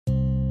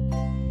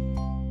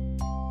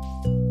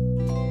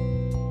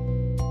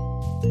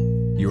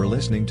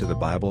listening to the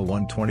Bible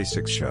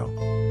 126 show.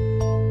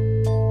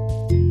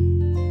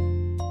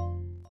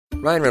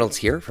 Ryan Reynolds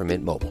here from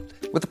Mint Mobile.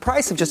 With the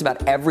price of just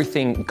about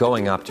everything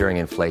going up during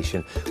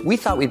inflation, we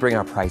thought we'd bring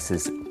our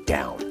prices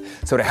down.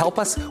 So to help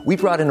us, we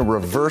brought in a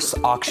reverse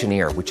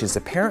auctioneer, which is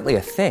apparently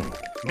a thing.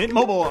 Mint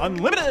Mobile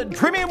Unlimited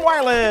Premium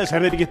Wireless. How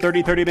to get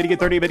 30, 30, how to get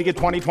 30, how to get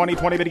 20, 20,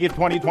 20, how to get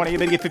 20, 20, how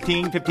to get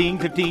 15, 15,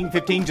 15,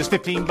 15, just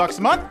 $15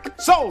 a month?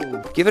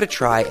 Sold! Give it a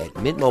try at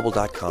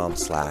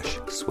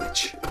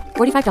mintmobile.com/switch.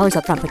 $45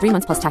 up front for 3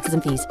 months plus taxes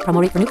and fees.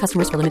 Promo rate for new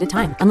customers for limited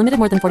time. Unlimited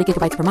more than 40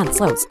 gigabytes per month.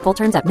 Slows full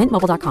terms at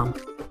mintmobile.com.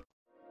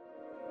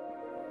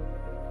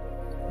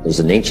 There's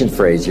an ancient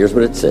phrase, here's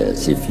what it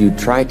says: if you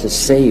try to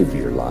save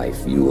your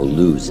life, you will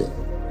lose it.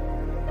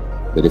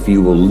 But if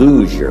you will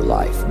lose your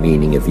life,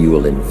 meaning if you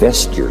will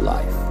invest your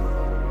life,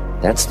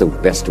 that's the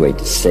best way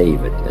to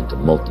save it and to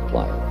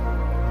multiply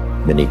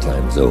it many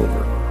times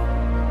over.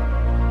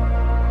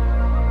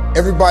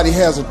 Everybody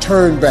has a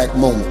turn back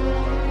moment.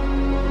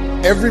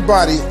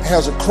 Everybody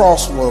has a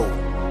crossroad.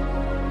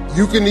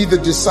 You can either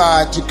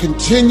decide to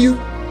continue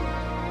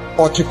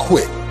or to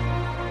quit,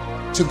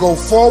 to go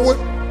forward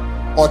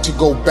or to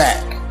go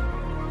back.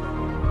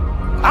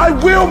 I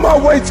will my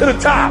way to the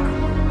top.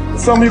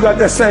 Some of you got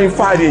that same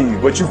fight in you,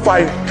 but you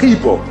fight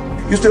people.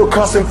 You still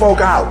cussing folk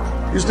out.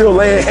 You still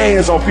laying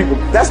hands on people.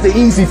 That's the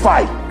easy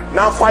fight.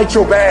 Now fight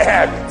your bad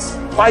habits.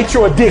 Fight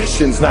your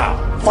addictions now.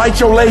 Fight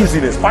your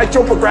laziness. Fight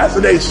your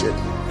procrastination.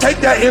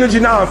 Take that energy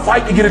now and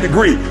fight to get a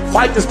degree.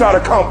 Fight to start a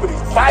company.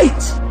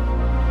 Fight.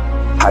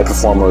 High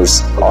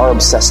performers are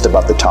obsessed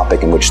about the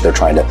topic in which they're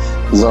trying to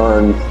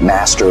learn,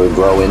 master,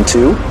 grow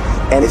into.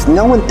 And if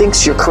no one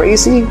thinks you're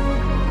crazy,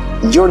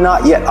 you're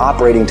not yet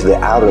operating to the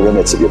outer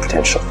limits of your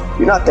potential.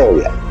 You're not there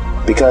yet.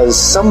 Because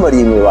somebody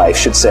in your life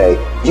should say,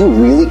 you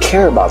really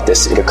care about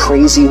this in a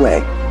crazy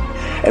way.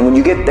 And when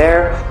you get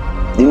there,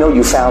 you know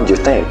you found your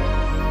thing.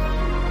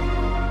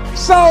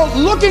 So,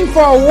 looking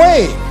for a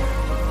way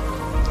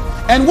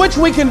in which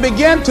we can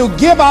begin to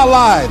give our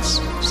lives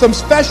some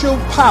special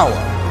power.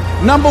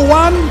 Number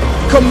one,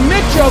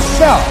 commit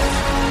yourself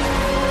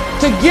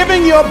to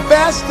giving your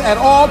best at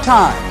all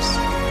times.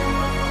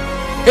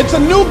 It's a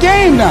new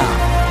game now.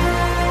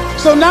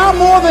 So now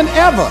more than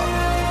ever,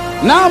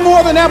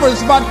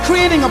 it's about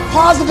creating a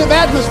positive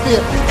atmosphere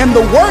in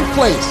the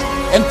workplace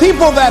and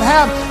people that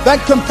have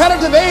that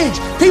competitive age,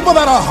 people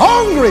that are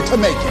hungry to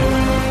make it.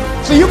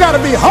 So you got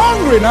to be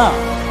hungry now.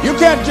 You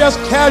can't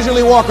just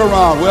casually walk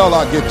around, well,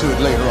 I'll get to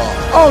it later on.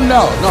 Oh,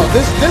 no,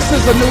 this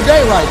is a new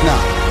day right now.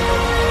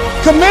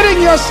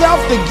 Committing yourself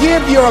to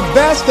give your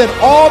best at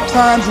all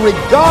times,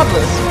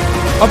 regardless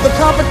of the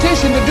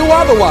competition to do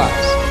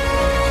otherwise,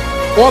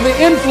 or the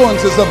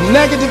influences of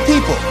negative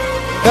people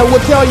that will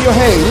tell you,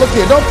 hey, look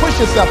here, don't push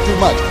yourself too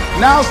much.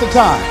 Now's the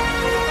time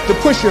to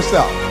push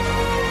yourself,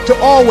 to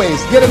always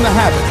get in the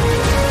habit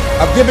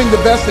of giving the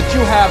best that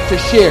you have to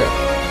share.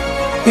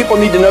 People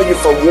need to know you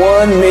for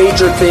one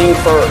major thing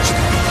first.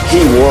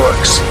 He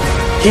works.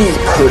 He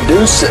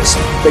produces.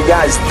 The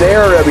guy's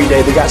there every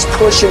day. The guy's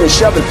pushing and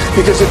shoving.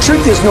 Because the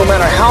truth is, no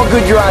matter how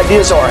good your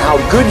ideas are, how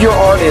good your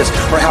art is,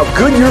 or how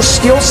good your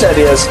skill set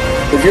is,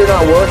 if you're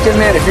not working,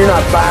 man, if you're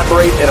not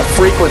vibrating at a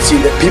frequency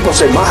that people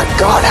say, my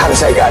God, how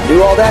does that guy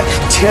do all that?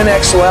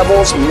 10x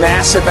levels,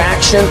 massive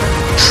action,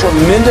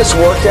 tremendous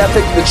work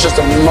ethic that's just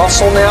a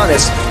muscle now, and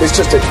it's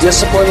just a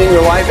discipline in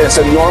your life, and it's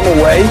a normal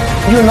way,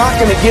 you're not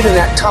going to get in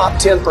that top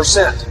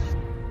 10%.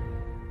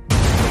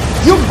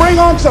 You bring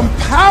on some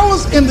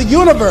powers in the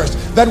universe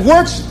that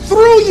works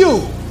through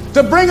you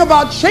to bring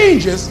about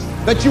changes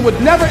that you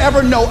would never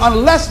ever know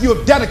unless you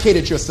have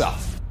dedicated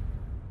yourself.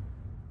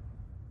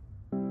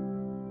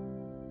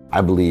 I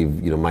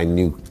believe, my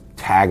new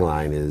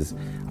tagline is,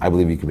 I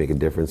believe you can make a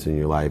difference in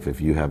your life if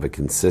you have a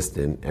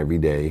consistent,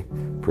 everyday,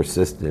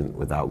 persistent,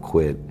 without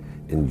quit,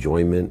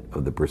 enjoyment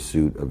of the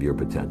pursuit of your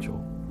potential.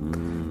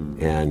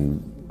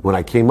 And when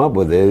I came up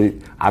with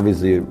it,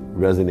 obviously it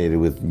resonated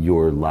with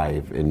your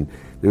life. And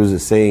there was a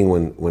saying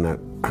when I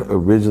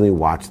originally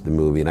watched the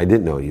movie, and I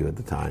didn't know you at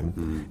the time,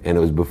 and it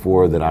was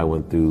before that I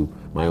went through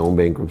my own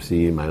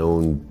bankruptcy, my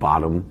own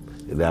bottom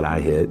that I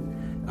hit.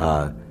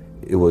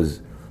 It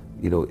was,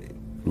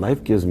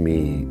 life gives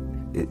me,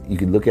 you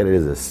could look at it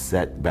as a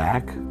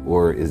setback,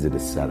 or is it a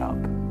setup?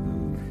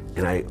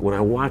 And when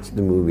I watched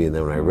the movie, and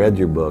then when I read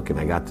your book, and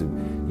I got to,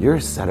 you're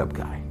a setup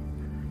guy.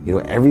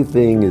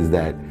 Everything is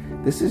that,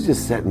 this is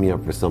just setting me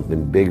up for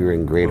something bigger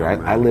and greater.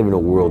 I live in a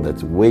world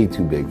that's way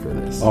too big for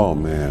this. Oh,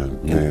 man.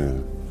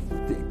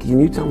 Can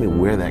you tell me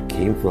where that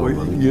came from?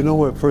 Well, you know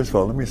what? First of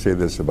all, let me say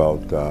this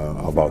about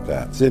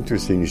that. It's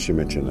interesting you should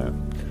mention that.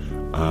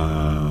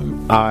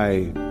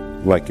 I,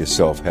 like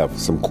yourself, have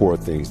some core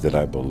things that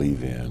I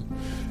believe in.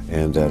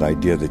 And that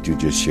idea that you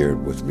just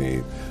shared with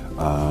me,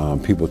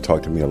 people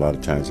talk to me a lot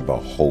of times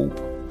about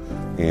hope.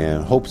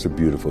 And hope's a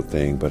beautiful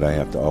thing, but I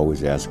have to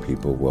always ask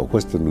people, well,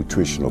 what's the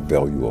nutritional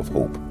value of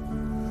hope?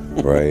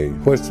 Right?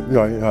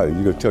 You're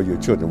going to tell your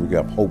children we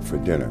got hope for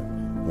dinner,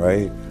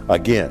 right?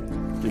 Again.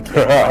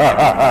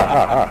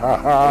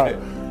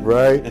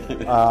 Right?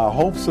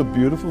 Hope's a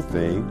beautiful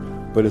thing,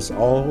 But it's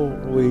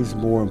always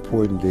more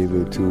important,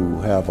 David, to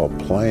have a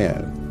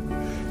plan.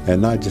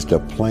 And not just a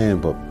plan,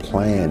 but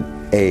plan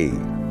A.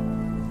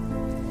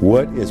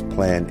 What is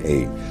plan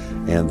A?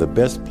 And the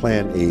best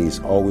plan A's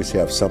always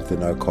have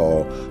something I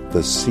call the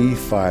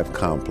C5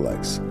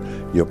 complex.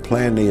 Your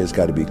plan A has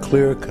got to be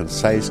clear,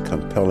 concise,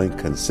 compelling,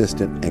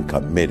 consistent, and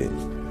committed.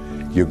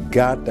 You've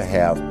got to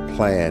have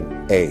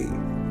plan A.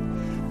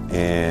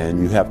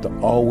 And you have to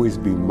always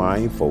be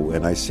mindful,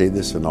 and I say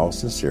this in all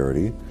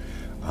sincerity,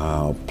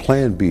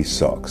 plan B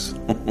sucks.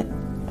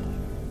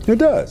 It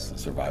does.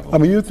 Survival. I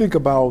mean, you think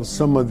about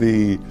some of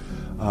the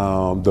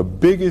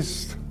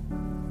biggest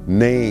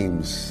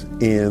names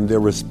in their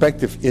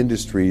respective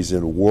industries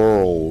and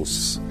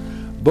worlds.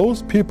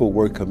 Those people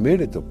were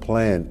committed to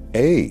plan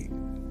A.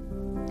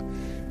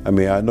 I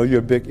mean, I know you're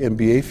a big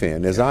NBA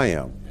fan, as I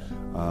am.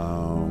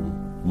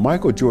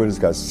 Michael Jordan's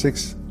got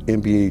 6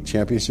 NBA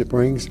championship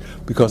rings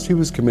because he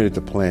was committed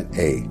to plan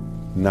A,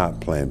 not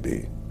plan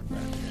B.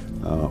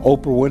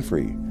 Oprah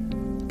Winfrey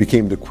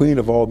became the queen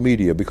of all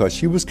media because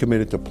she was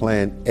committed to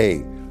plan A,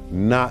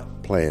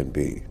 not plan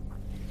B.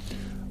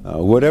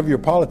 Whatever your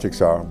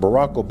politics are,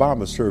 Barack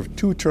Obama served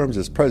 2 terms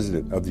as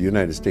president of the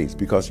United States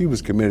because he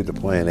was committed to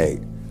plan A,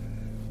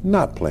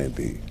 not plan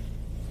B.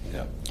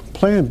 Yeah.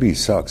 Plan B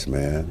sucks,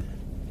 man.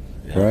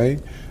 Yeah.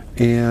 Right?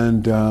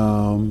 And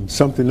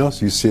something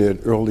else you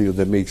said earlier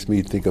that makes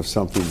me think of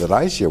something that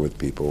I share with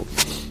people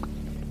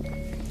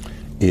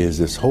is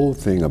this whole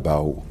thing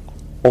about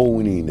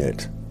owning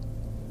it.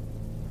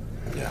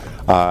 Yeah.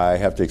 I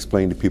have to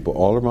explain to people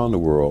all around the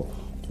world,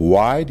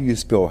 why do you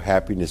spell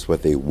happiness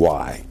with a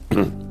Y?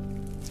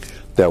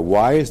 That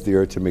Y is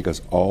there to make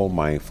us all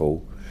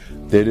mindful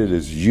that it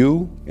is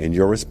you and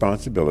your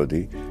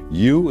responsibility,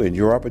 you and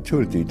your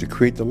opportunity to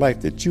create the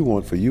life that you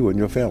want for you and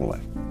your family.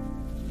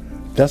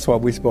 That's why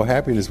we spell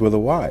happiness with a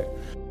Y.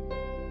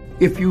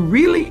 If you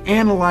really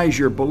analyze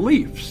your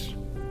beliefs,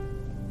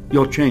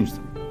 you'll change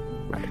them.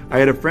 I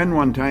had a friend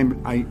one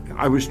time,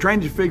 I was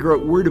trying to figure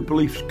out where do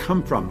beliefs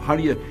come from.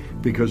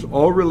 Because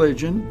all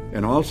religion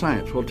and all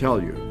science will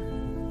tell you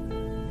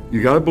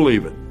got to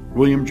believe it.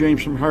 William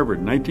James from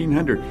Harvard,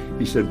 1900,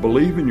 he said,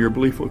 believe and your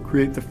belief will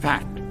create the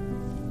fact.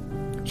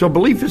 So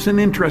belief is an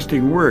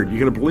interesting word. You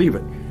got to believe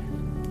it.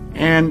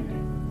 And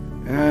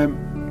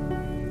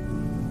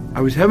I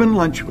was having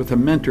lunch with a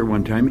mentor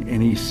one time,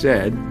 and he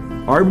said,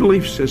 our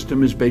belief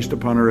system is based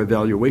upon our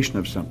evaluation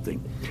of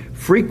something.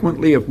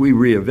 Frequently, if we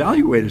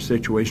reevaluate a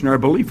situation, our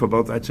belief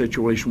about that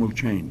situation will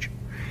change.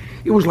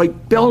 It was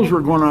like bells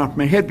were going off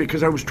my head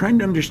because I was trying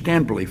to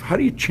understand belief. How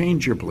do you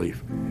change your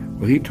belief?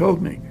 Well, he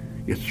told me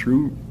it's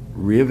through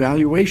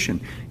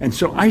reevaluation. And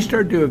so I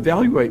started to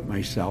evaluate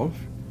myself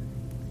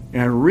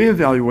and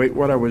reevaluate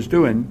what I was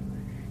doing.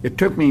 It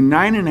took me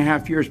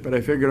 9.5 years, but I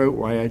figured out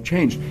why I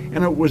changed.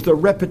 And it was the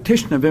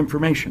repetition of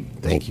information.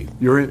 Thank you.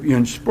 You're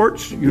in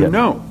sports, you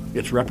know,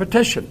 it's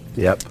repetition.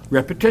 Yep.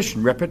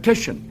 Repetition.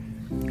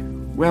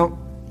 Well,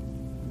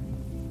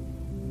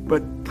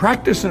 but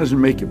practice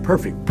doesn't make you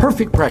perfect.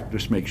 Perfect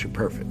practice makes you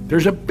perfect.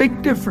 There's a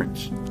big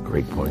difference.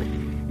 Great point.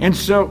 And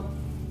so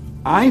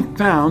I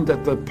found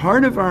that the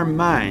part of our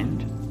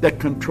mind that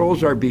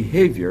controls our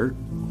behavior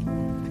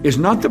is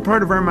not the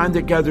part of our mind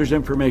that gathers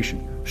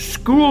information.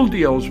 School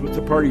deals with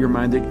the part of your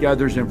mind that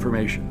gathers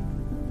information.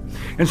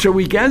 And so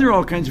we gather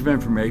all kinds of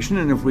information,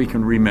 and if we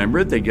can remember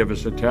it, they give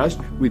us a test,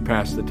 we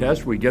pass the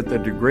test, we get the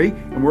degree,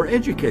 and we're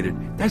educated.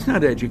 That's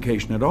not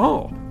education at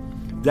all.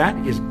 That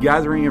is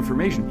gathering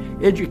information.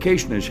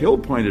 Education, as Hill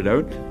pointed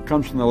out,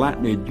 comes from the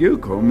Latin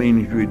educo,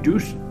 meaning to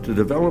reduce, to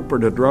develop, or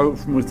to draw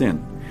from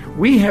within.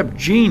 We have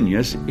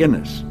genius in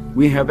us.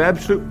 We have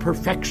absolute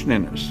perfection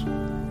in us.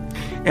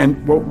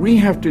 And what we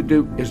have to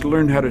do is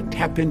learn how to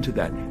tap into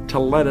that, to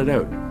let it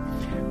out.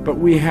 But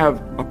we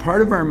have a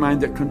part of our mind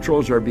that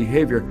controls our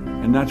behavior,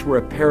 and that's where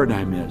a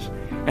paradigm is.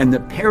 And the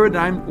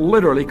paradigm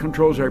literally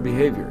controls our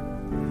behavior.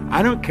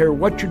 I don't care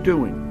what you're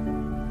doing.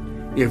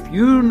 If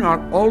you're not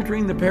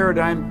altering the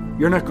paradigm,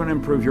 you're not going to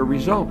improve your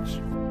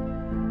results.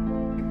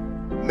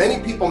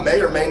 Many people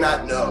may or may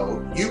not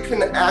know, you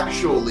can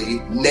actually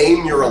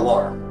name your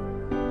alarm.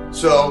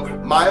 So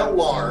my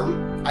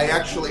alarm, I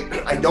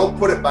don't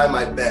put it by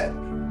my bed.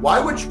 Why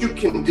would you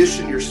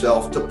condition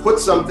yourself to put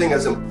something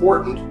as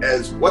important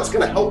as what's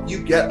going to help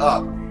you get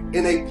up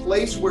in a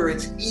place where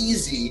it's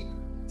easy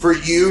for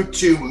you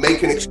to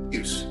make an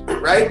excuse,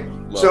 right?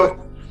 So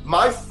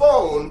my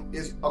phone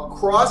is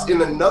across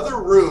in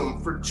another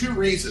room for 2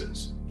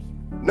 reasons.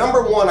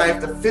 Number 1, I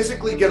have to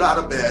physically get out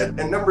of bed.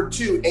 And number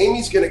 2,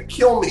 Amy's going to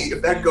kill me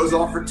if that goes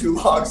off for too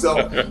long. So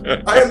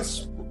I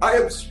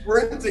am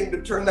sprinting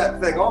to turn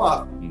that thing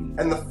off.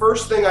 And the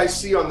first thing I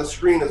see on the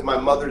screen is my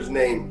mother's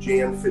name,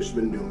 Jan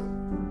Fishman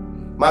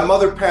Newman. My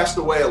mother passed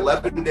away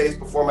 11 days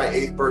before my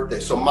 8th birthday.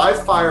 So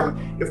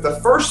if the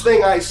first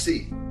thing I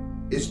see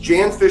is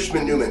Jan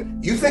Fishman Newman,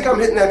 you think I'm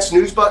hitting that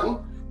snooze button?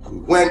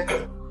 When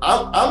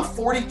I'm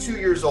 42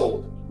 years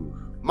old,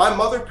 my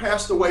mother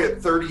passed away at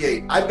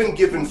 38. I've been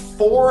given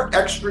 4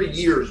 extra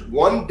years,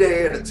 1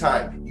 day at a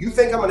time. You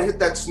think I'm going to hit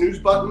that snooze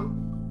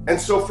button? And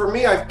so for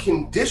me, I've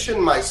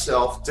conditioned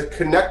myself to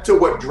connect to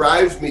what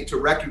drives me to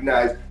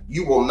recognize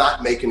you will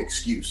not make an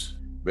excuse.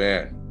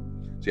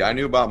 Man, see, I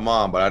knew about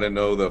mom, but I didn't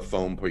know the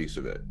phone piece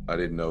of it. I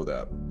didn't know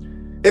that.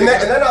 And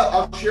then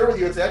I'll share with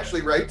you, it's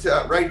actually right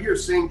here,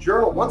 Sing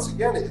Journal. Once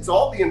again, it's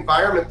all the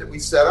environment that we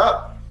set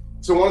up.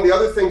 So one of the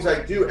other things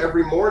I do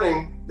every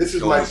morning, this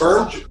is my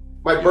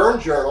burn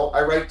journal.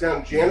 I write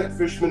down Janet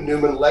Fishman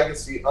Newman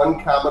legacy,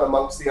 uncommon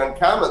amongst the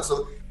uncommon.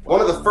 So one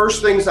of the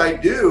first things I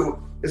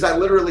do is I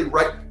literally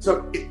write.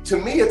 So to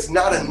me, it's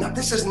not enough.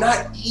 This is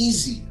not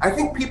easy. I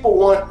think people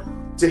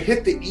want to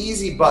hit the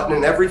easy button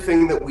in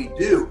everything that we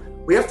do.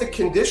 We have to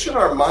condition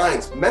our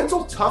minds.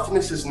 Mental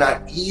toughness is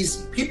not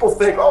easy. People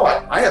think, oh,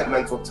 I have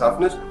mental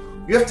toughness.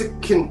 You have to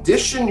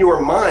condition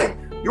your mind.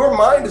 Your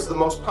mind is the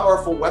most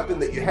powerful weapon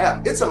that you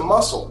have. It's a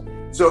muscle.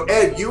 So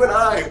Ed, you and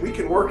I, we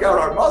can work out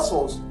our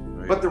muscles,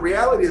 but the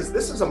reality is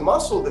this is a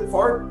muscle that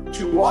far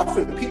too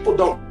often people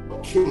don't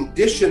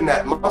condition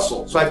that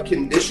muscle. So I've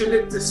conditioned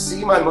it to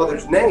see my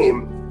mother's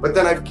name, but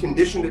then I've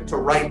conditioned it to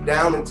write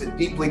down and to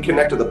deeply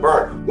connect to the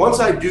burn. Once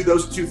I do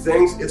those two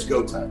things, it's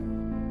go time.